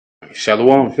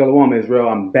Shalom, shalom, Israel.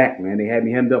 I'm back, man. They had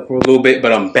me hemmed up for a little bit,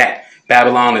 but I'm back.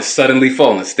 Babylon is suddenly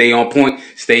falling. Stay on point.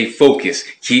 Stay focused.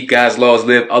 Keep God's laws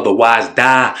live, otherwise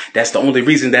die. That's the only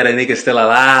reason that a nigga's still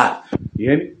alive. You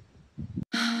hear me?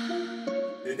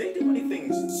 Did they do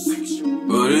anything sexual?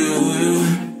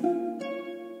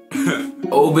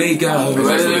 Obey God,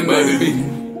 Wrestling, baby.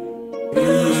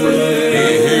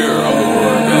 Hear of the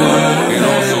word of God, and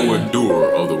also a doer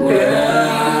of the word of God.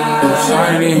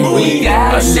 Shining, we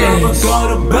got I serve a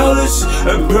God of balance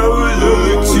and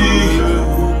parallelity.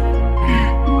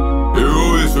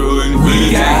 Hero Israel and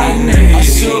we got I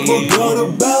serve a God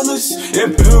of balance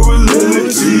and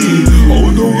parallelity.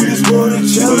 Although it is more than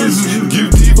challenge,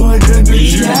 give divine energy.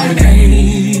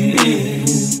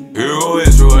 Hero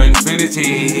Israel infinity.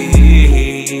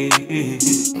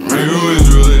 Hero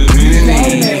Israel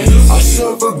infinity. I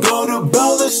serve a God of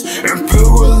balance and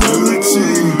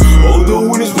parallelity.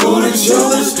 Although it is more than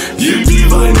challenge, give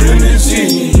divine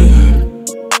energy.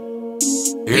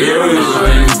 Hero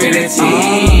Israel infinity.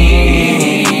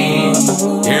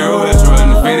 Hero Israel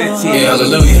infinity. Yeah,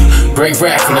 hallelujah. Break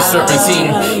rap from the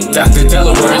serpentine. Dr.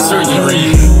 Delaware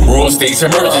surgery. World states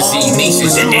emergency.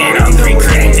 Nations in dead hungry.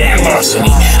 Credit that larceny.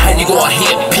 How you gonna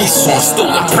hit peace on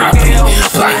stolen property?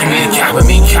 Blocking me to copy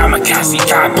me. Kamikaze,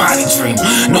 God body dream.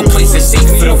 No place is safe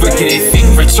for the wicked and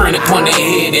think. Return upon their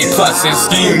head and plots and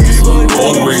schemes.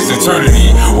 Always eternity.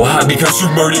 Why? Because you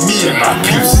murdered me and my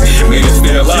peace. Made us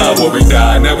stay alive while we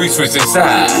died. Now we switching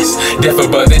sides. Death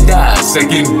above the die.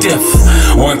 Second death.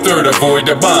 1/3 avoid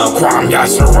the bomb. Kwam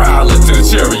Yasharal until the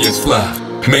chariots fly.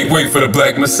 Make way for the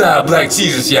black Messiah, black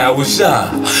Jesus, Yahweh Shah.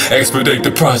 Expedite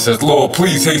the process, Lord,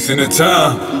 please hasten the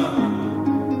time.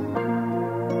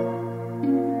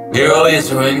 Hero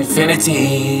Israel infinity.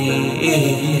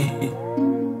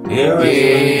 Hero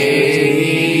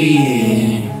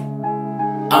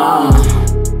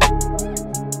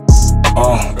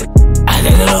I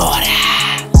thank the Lord.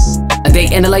 I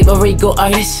thank and the light of Rico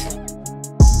artists.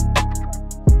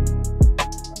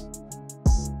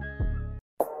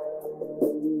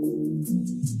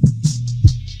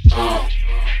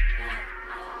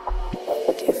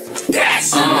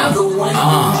 That's another one.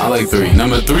 I like three.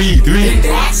 Number three.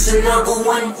 That's another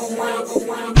one.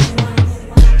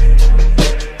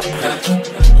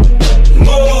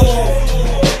 Move.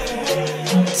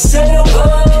 Set up, boy.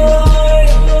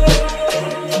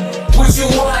 What you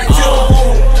wanna do?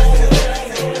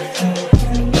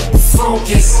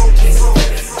 Focus.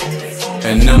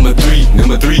 And number three.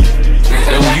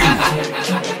 That was you.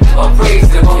 Oh, praise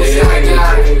the Most High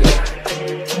God.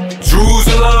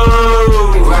 Jerusalem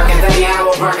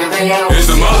is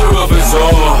the mother of us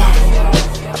all.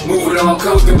 Moving on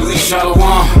comfortably,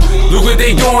 Shalom. Look what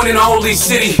they doing in the holy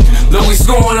city. Look what's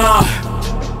going on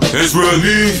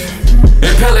Israelis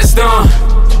in Palestine.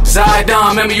 Zidon,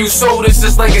 remember you sold us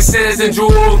just like it says in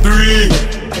Joel 3.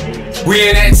 We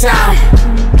in that time.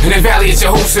 In the valley of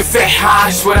Jehoshaphat,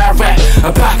 that's what I rap.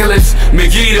 Apocalypse,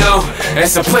 Megiddo,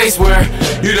 that's a place where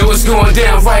you know what's going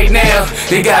down right now.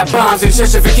 They got bombs and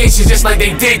gentrification just like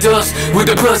they did to us. With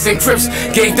the Bloods and Crips,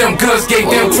 gave them guns, gave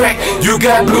them crack. You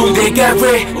got blue, they got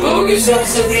red.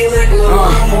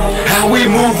 How we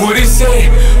move, what it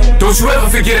say. Don't you ever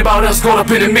forget about us caught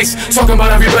up in the mix, talking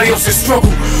about everybody else's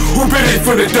struggle. Who been it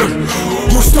from the dirt?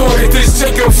 Who started this?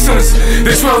 Jacob's sons,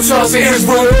 the 12 tribes of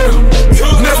Israel.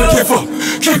 Never give up,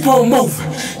 keep on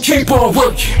moving, keep on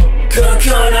working.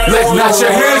 Let not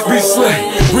your hands be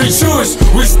slain. Rejoice,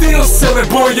 we still selling,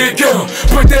 boy and girl.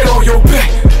 Put that on your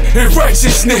back in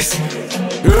righteousness.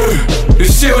 The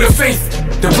shield of faith,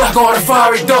 to block all the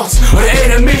fiery darts of the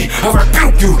enemy. I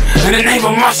rebuke you in the name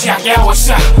of Mashiach Yahweh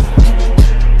Shah.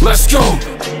 Let's go,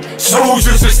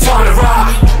 soldiers, it's time to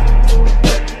ride.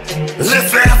 Live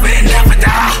forever and never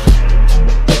die.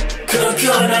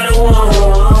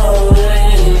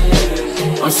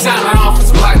 I'm signing off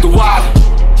as Black the Wild.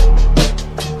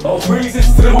 All praises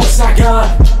to the Most High God.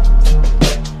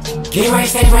 Get ready,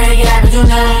 stay ready, get happy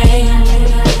tonight.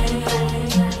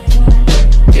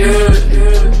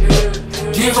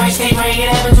 Get ready, stay ready, get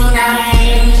happy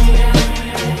tonight.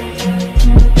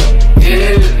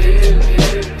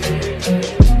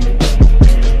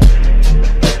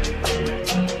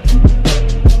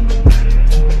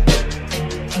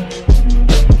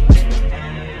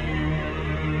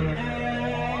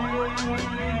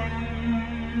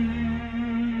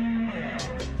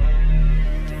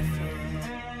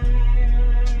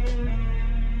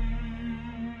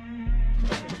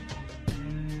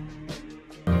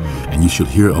 And ye shall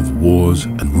hear of wars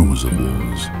and rumors of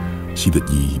wars. See that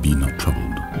ye be not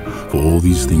troubled. For all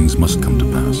these things must come to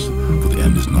pass, for the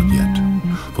end is not yet.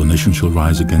 For nation shall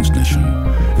rise against nation,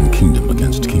 and kingdom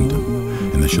against kingdom.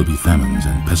 and there shall be famines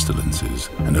and pestilences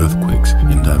and earthquakes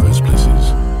in divers places.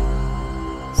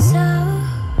 So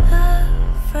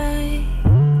afraid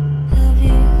of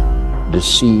you.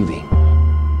 Deceiving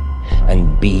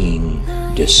and being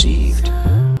deceived.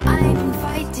 I've been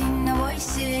fighting the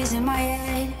voices in my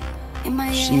head,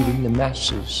 Deceiving the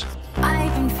masses.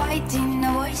 I've been fighting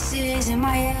the voices in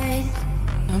my head.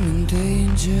 I'm in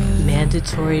danger.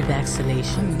 Mandatory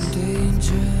vaccinations.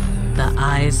 The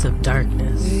eyes of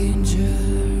darkness.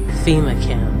 FEMA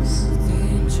camps.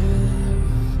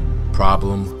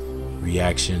 Problem,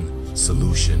 reaction,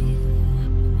 solution.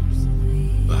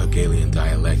 A Hegelian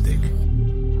dialectic.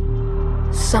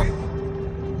 Son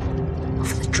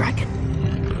of the dragon.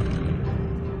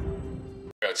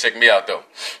 Check me out though.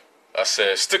 I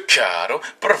said staccato,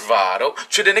 bravado,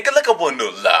 treat a nigga like I won the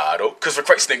lotto. Cause for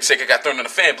Christ's sake I got thrown in a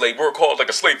fan blade, work hard like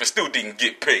a slave and still didn't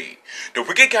get paid. The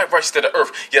wicked got rights to the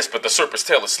earth, yes, but the serpent's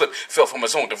tail is slipped, fell from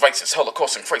his own devices,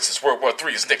 Holocaust and crisis, World War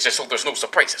III is next, just so there's no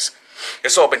surprises.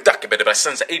 It's all been documented by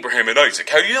sons of Abraham and Isaac.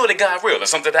 How you know that God real?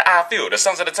 That's something that I feel. The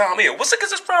sons of the time here. What's it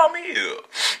cause it's from here?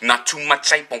 Not too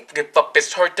much, I won't give up.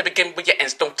 It's hard to begin with your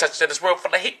ends. Don't touch that. This world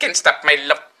full of hate can't stop my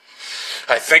love.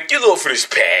 I thank you, Lord, for this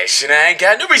passion. I ain't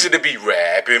got no reason to be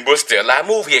rapping, but still I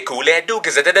move here, cool that do,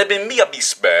 cause if that had been me, I'd be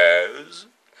spazzed.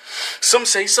 Some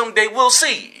say someday we'll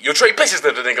see. You'll trade places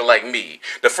with a nigga like me.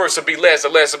 The first will be last, the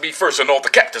last will be first, and all the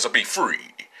captives will be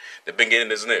free. The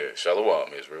beginning is near.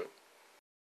 Shalom, Israel.